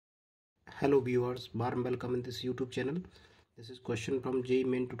Hello viewers, warm welcome in this YouTube channel. This is question from JEE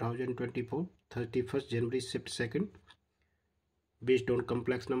Main 2024, 31st January shift 2nd, based on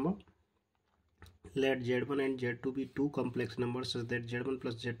complex number. Let Z1 and Z2 be two complex numbers such that Z1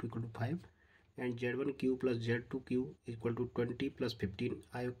 plus Z2 equal to 5 and Z1Q plus Z2Q equal to 20 plus 15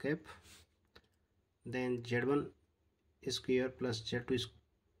 I cap. Then Z1 square plus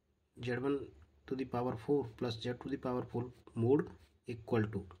Z1 to the power 4 plus Z to the power 4 mod equal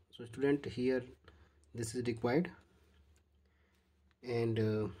to. So student, here this is required,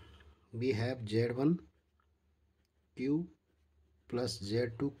 and we have Z1 cube plus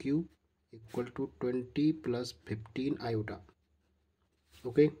Z2 cube equal to 20 plus 15 iota.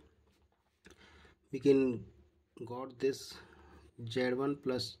 Okay, we can got this Z1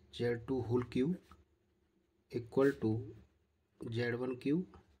 plus Z2 whole cube equal to Z1 cube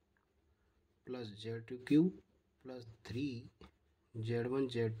plus Z2 cube plus 3 Z1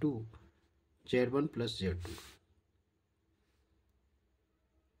 Z2 Z1 plus Z2,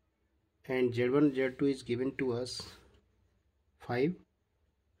 and Z1 Z2 is given to us 5.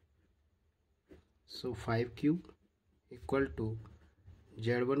 So 5 cube equal to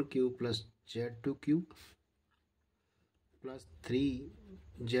Z1 cube plus Z2 cube plus 3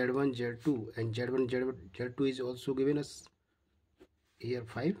 Z1 Z2, and Z1 Z2 is also given us here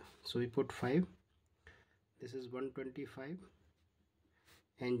 5. So we put 5. This is 125,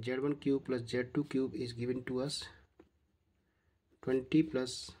 and Z1 cube plus Z2 cube is given to us 20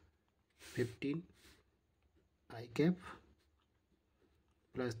 plus 15 I cap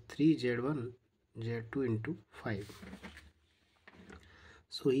plus 3 Z1 Z2 into 5.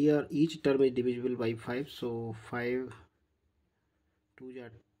 So here each term is divisible by 5. So 5 2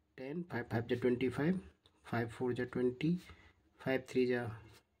 is 10, 5 5 is 25, 5 4 is 20, 5 3 is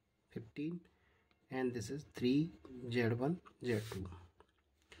 15, and this is 3 Z1 Z2.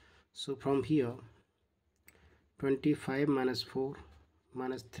 So from here 25 minus 4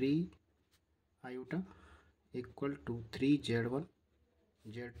 minus 3 iota equal to 3 Z1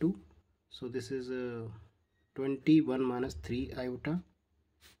 Z2. So this is 21 minus 3 iota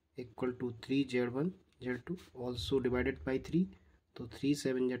equal to 3 Z1 Z2, also divided by 3. So 3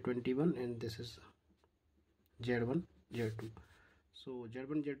 7 is 21, and this is Z1 Z2. So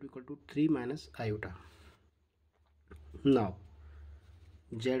Z1 Z2 equal to 3 minus iota. Now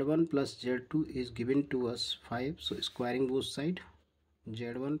Z1 plus Z2 is given to us 5. So squaring both sides,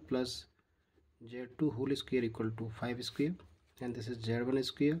 Z1 plus Z2 whole square equal to 5 square, and this is Z1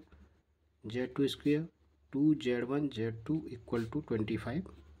 square Z2 square 2 Z1 Z2 equal to 25.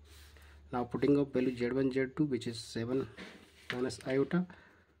 Now putting up value Z1 Z2, which is 7 minus iota.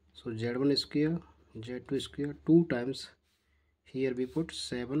 So Z1 square Z2 square 2 times, here we put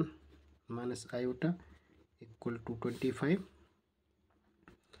 7 minus iota equal to 25.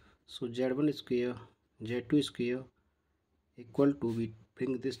 So Z1 square Z2 square equal to, we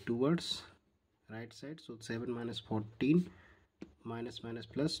bring this towards right side, so 7 minus 14 minus minus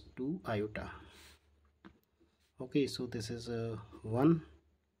plus 2 iota. Okay, so this is 1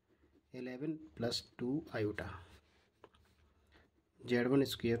 11 plus 2 iota, Z1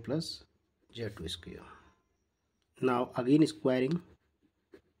 square plus Z2 square. Now again squaring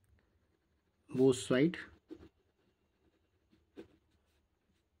both sides.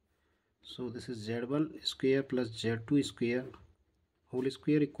 So this is Z1 square plus Z2 square whole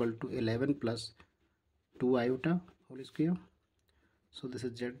square equal to 11 plus 2 iota whole square. So this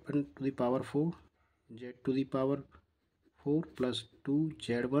is Z1 to the power 4 Z to the power 4 plus 2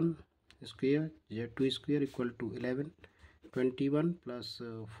 Z1 square Z2 square equal to 11 21 plus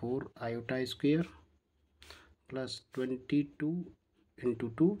 4 iota square plus 22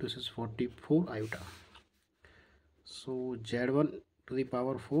 into 2, this is 44 iota. So Z1 to the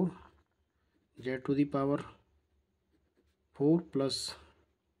power 4 Z to the power 4 plus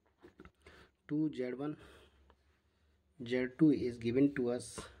 2 Z1 Z2 is given to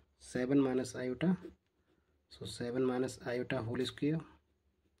us 7 minus iota. So 7 minus iota whole square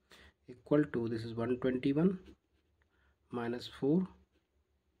equal to, this is 121 minus 4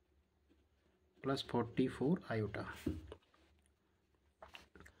 plus 44 iota.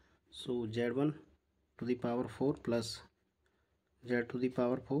 So Z1 to the power 4 plus Z to the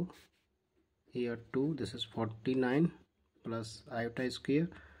power 4, here 2, this is 49 plus iota square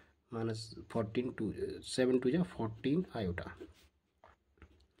minus 14 to 7 to 14 iota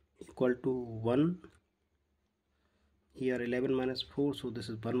equal to 1, here 11 minus 4, so this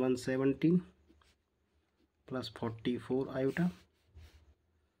is 1117 plus 44 iota.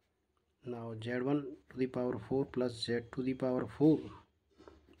 Now Z1 to the power 4 plus Z to the power 4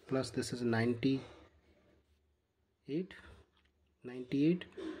 plus, this is 98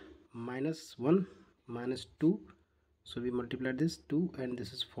 minus 1 minus 2, so we multiply this 2 and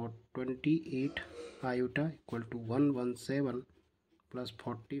this is for 28 iota equal to 117 plus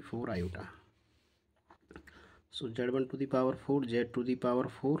 44 iota. So z1 to the power 4, z to the power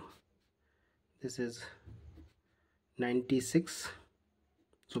 4, this is 96.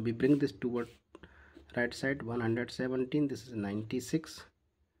 So we bring this toward right side, 117, this is 96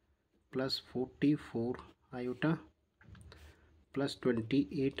 plus 44 iota plus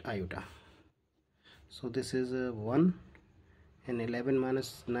 28 iota. So this is 1 and 11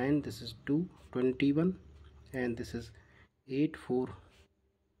 minus 9, this is 2, 21, and this is 8, 4,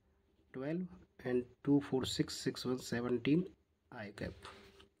 12, and 2, 4, 6, 6, 1, 17 I cap.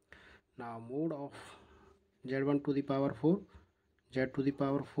 Now mode of z1 to the power 4, z to the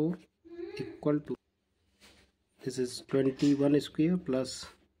power 4 equal to, this is 21 square plus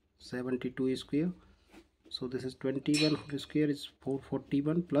 72 square. So this is 21 whole square is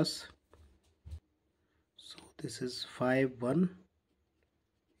 441 plus, so this is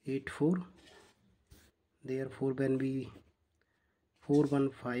 5184. Therefore when we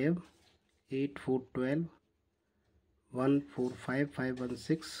 415 8412 145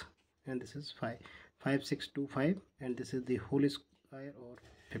 516, and this is 5625, and this is the whole square or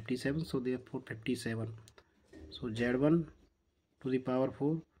 57, so therefore 57. So z1 to the power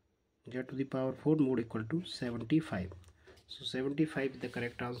 4, z to the power 4 mode equal to 75. So 75 is the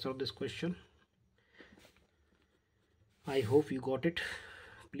correct answer of this question. I hope you got it.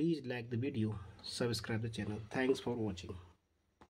 Please like the video, subscribe the channel. Thanks for watching.